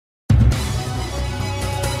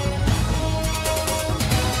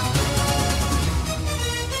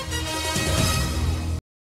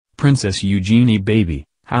Princess Eugenie baby,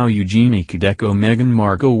 how Eugenie could echo Meghan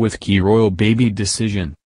Markle with key royal baby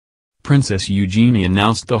decision. Princess Eugenie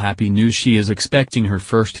announced the happy news she is expecting her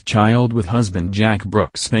first child with husband Jack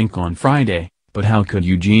Brooksbank on Friday, but how could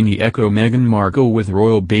Eugenie echo Meghan Markle with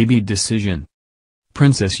royal baby decision?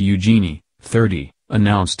 Princess Eugenie, 30,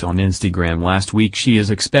 announced on Instagram last week she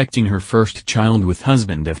is expecting her first child with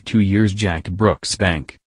husband of 2 years Jack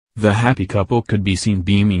Brooksbank. The happy couple could be seen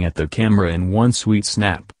beaming at the camera in one sweet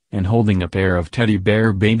snap, and holding a pair of teddy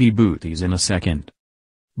bear baby booties in a second.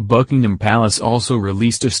 Buckingham Palace also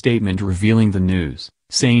released a statement revealing the news,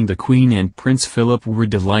 saying the Queen and Prince Philip were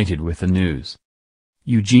delighted with the news.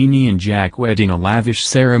 Eugenie and Jack wedding a lavish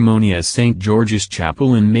ceremony at St. George's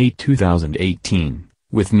Chapel in May 2018,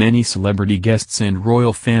 with many celebrity guests and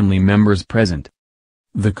royal family members present.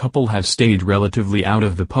 The couple have stayed relatively out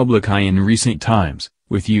of the public eye in recent times,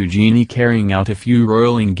 with Eugenie carrying out a few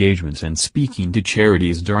royal engagements and speaking to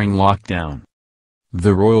charities during lockdown.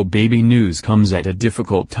 The royal baby news comes at a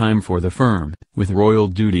difficult time for the firm, with royal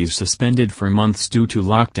duties suspended for months due to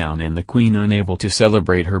lockdown and the Queen unable to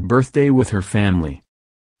celebrate her birthday with her family.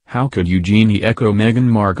 How could Eugenie echo Meghan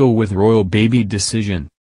Markle with royal baby decision?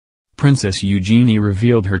 Princess Eugenie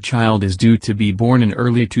revealed her child is due to be born in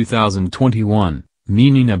early 2021,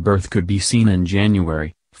 meaning a birth could be seen in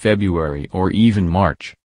January, February or even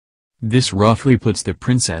March. This roughly puts the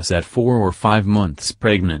princess at 4 or 5 months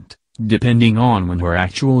pregnant, depending on when her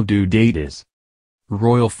actual due date is.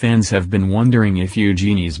 Royal fans have been wondering if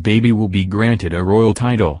Eugenie's baby will be granted a royal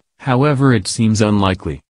title, however it seems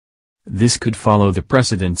unlikely. This could follow the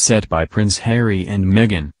precedent set by Prince Harry and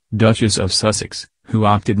Meghan, Duchess of Sussex, who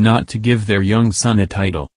opted not to give their young son a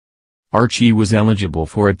title. Archie was eligible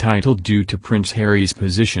for a title due to Prince Harry's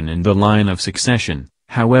position in the line of succession,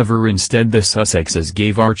 however instead the Sussexes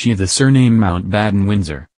gave Archie the surname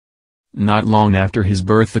Mountbatten-Windsor. Not long after his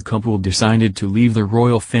birth the couple decided to leave the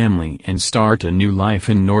royal family and start a new life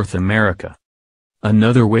in North America.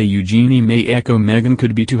 Another way Eugenie may echo Meghan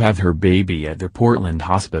could be to have her baby at the Portland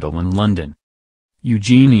Hospital in London.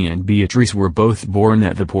 Eugenie and Beatrice were both born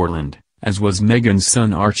at the Portland, as was Meghan's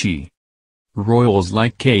son Archie. Royals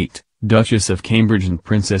like Kate, Duchess of Cambridge and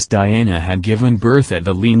Princess Diana had given birth at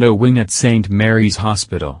the Lindo Wing at St. Mary's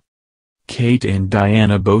Hospital. Kate and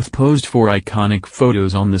Diana both posed for iconic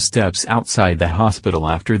photos on the steps outside the hospital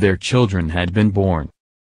after their children had been born.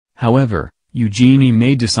 However, Eugenie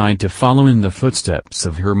may decide to follow in the footsteps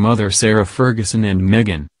of her mother Sarah Ferguson and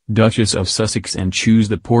Meghan, Duchess of Sussex, and choose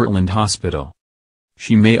the Portland Hospital.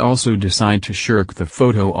 She may also decide to shirk the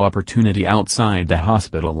photo opportunity outside the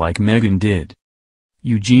hospital like Meghan did.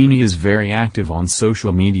 Eugenie is very active on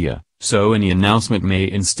social media, so any announcement may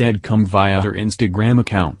instead come via her Instagram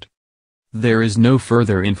account. There is no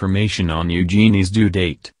further information on Eugenie's due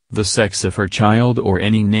date, the sex of her child or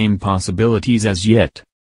any name possibilities as yet.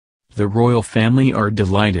 The royal family are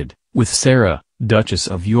delighted, with Sarah, Duchess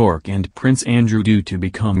of York and Prince Andrew due to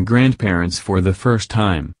become grandparents for the first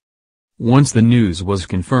time. Once the news was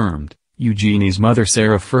confirmed, Eugenie's mother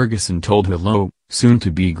Sarah Ferguson told Hello,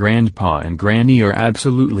 soon-to-be grandpa and granny are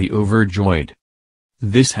absolutely overjoyed.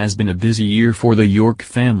 This has been a busy year for the York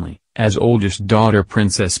family, as oldest daughter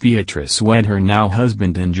Princess Beatrice wed her now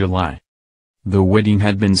husband in July. The wedding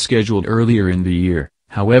had been scheduled earlier in the year,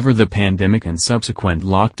 however the pandemic and subsequent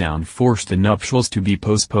lockdown forced the nuptials to be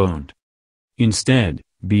postponed. Instead,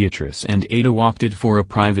 Beatrice and Ada opted for a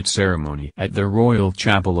private ceremony at the Royal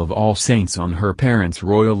Chapel of All Saints on her parents'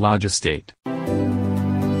 Royal Lodge estate.